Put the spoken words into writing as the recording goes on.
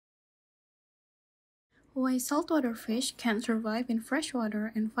Why saltwater fish can survive in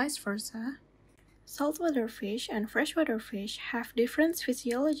freshwater and vice versa? Saltwater fish and freshwater fish have different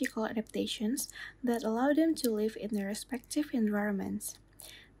physiological adaptations that allow them to live in their respective environments.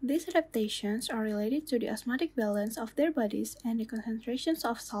 These adaptations are related to the osmotic balance of their bodies and the concentrations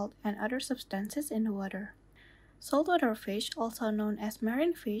of salt and other substances in the water. Saltwater fish, also known as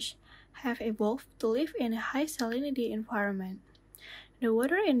marine fish, have evolved to live in a high salinity environment. The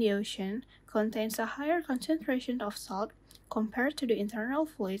water in the ocean contains a higher concentration of salt compared to the internal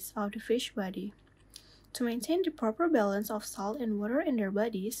fluids of the fish body. To maintain the proper balance of salt and water in their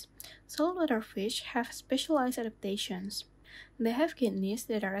bodies, saltwater fish have specialized adaptations. They have kidneys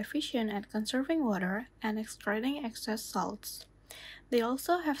that are efficient at conserving water and excreting excess salts. They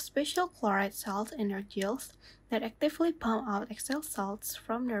also have special chloride cells in their gills that actively pump out excess salts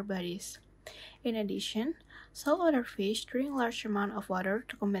from their bodies. In addition, saltwater fish drink large amounts of water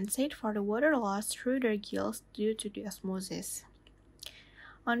to compensate for the water loss through their gills due to the osmosis.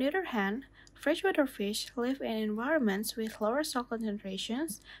 On the other hand, freshwater fish live in environments with lower salt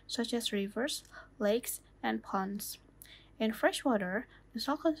concentrations, such as rivers, lakes, and ponds. In freshwater, the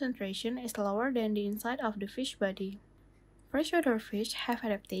salt concentration is lower than the inside of the fish body. Freshwater fish have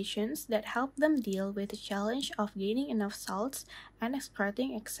adaptations that help them deal with the challenge of gaining enough salts and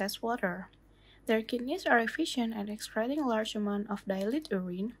excreting excess water. Their kidneys are efficient at excreting a large amount of dilute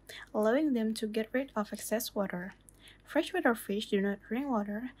urine, allowing them to get rid of excess water. Freshwater fish do not drink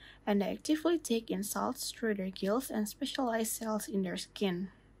water, and they actively take in salts through their gills and specialized cells in their skin.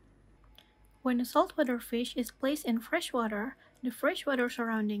 When a saltwater fish is placed in freshwater, the freshwater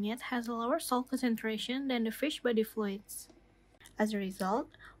surrounding it has a lower salt concentration than the fish body fluids. As a result,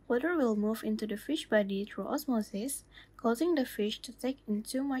 water will move into the fish body through osmosis, causing the fish to take in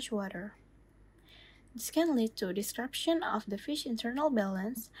too much water. This can lead to a disruption of the fish's internal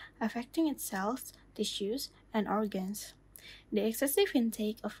balance, affecting its cells, tissues, and organs. The excessive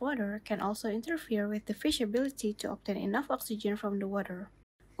intake of water can also interfere with the fish's ability to obtain enough oxygen from the water.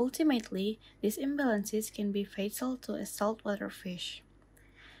 Ultimately, these imbalances can be fatal to a saltwater fish.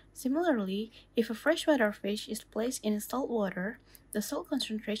 Similarly, if a freshwater fish is placed in salt water, the salt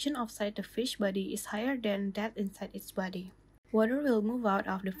concentration outside the fish body is higher than that inside its body. Water will move out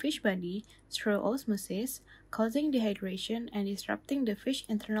of the fish body through osmosis, causing dehydration and disrupting the fish's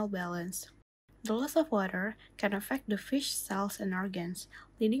internal balance. The loss of water can affect the fish's cells and organs,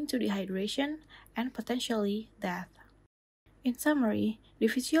 leading to dehydration and potentially death. In summary, the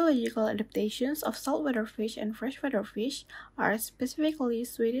physiological adaptations of saltwater fish and freshwater fish are specifically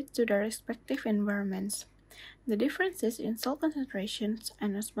suited to their respective environments. The differences in salt concentrations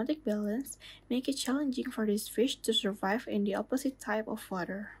and osmotic balance make it challenging for these fish to survive in the opposite type of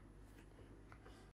water.